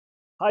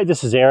Hi,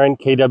 this is Aaron,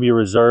 KW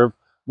Reserve.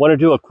 Want to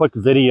do a quick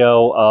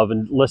video of a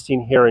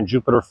listing here in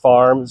Jupiter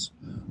Farms,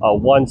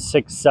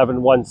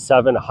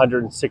 16717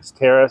 106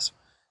 Terrace.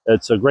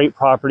 It's a great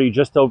property,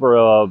 just over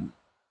 $1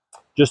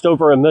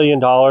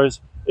 million.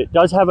 It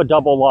does have a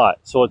double lot,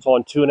 so it's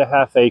on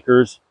 2.5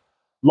 acres.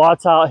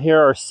 Lots out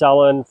here are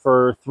selling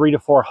for 300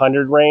 to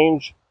 400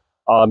 range,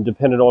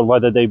 depending on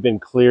whether they've been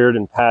cleared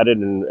and padded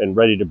and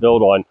ready to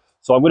build on.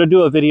 So I'm going to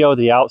do a video of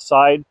the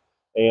outside,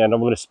 and I'm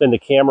going to spin the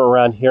camera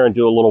around here and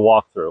do a little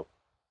walkthrough.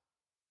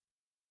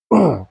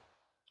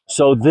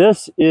 So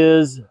this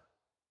is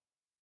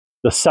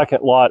the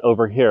second lot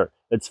over here.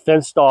 It's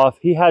fenced off.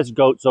 He has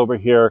goats over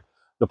here.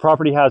 The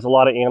property has a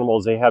lot of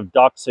animals. They have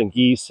ducks and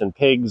geese and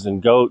pigs and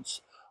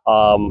goats.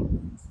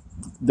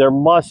 There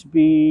must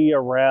be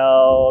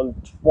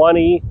around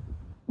 20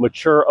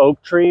 mature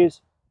oak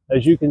trees,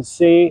 as you can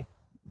see.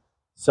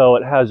 So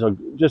it has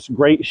just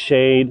great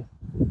shade.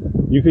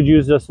 You could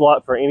use this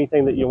lot for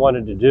anything that you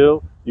wanted to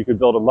do. You could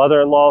build a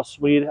mother-in-law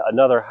suite,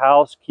 another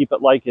house, keep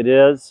it like it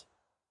is.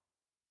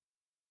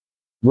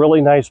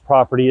 Really nice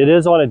property. It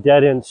is on a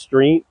dead-end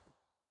street,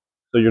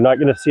 so you're not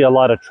going to see a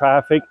lot of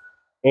traffic.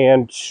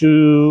 And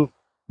to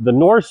the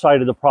north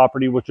side of the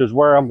property, which is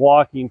where I'm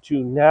walking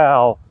to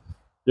now,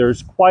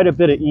 there's quite a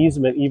bit of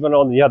easement even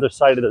on the other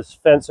side of this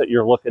fence that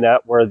you're looking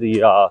at where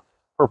the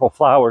purple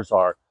flowers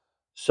are.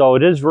 So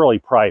it is really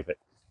private.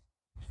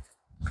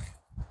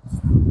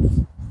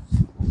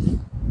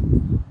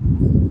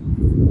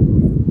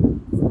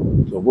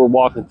 So we're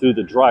walking through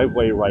the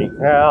driveway right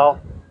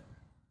now.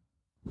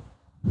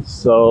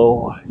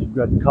 So you've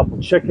got a couple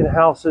chicken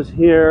houses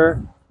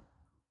here.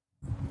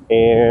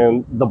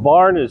 And the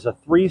barn is a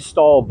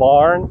 3-stall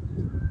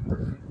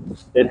barn.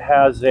 It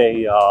has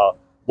a,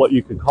 what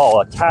you could call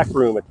a tack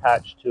room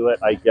attached to it,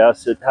 I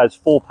guess. It has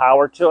full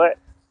power to it.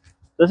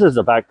 This is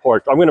the back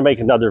porch. I'm going to make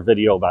another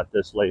video about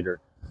this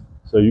later,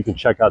 so you can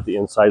check out the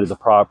inside of the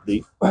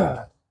property.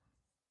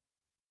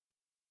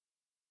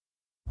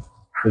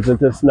 Isn't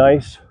this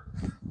nice?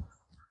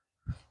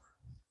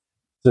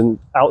 It's in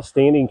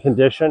outstanding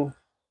condition.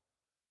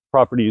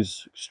 Property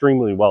is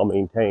extremely well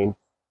maintained.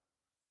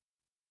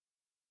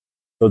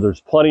 So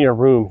there's plenty of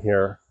room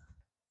here.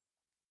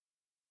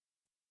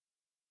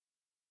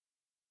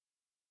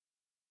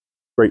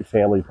 Great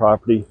family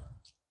property.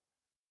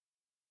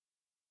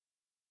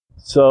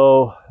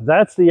 So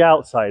that's the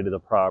outside of the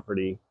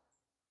property.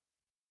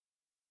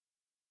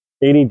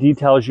 Any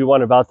details you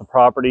want about the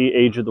property,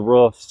 age of the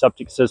roof,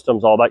 septic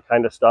systems, all that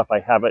kind of stuff, I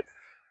have it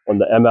on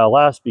the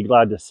MLS. Be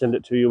glad to send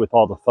it to you with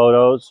all the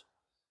photos.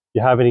 If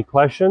you have any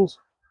questions,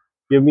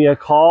 give me a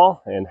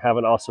call and have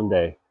an awesome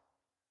day.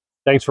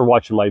 Thanks for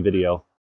watching my video.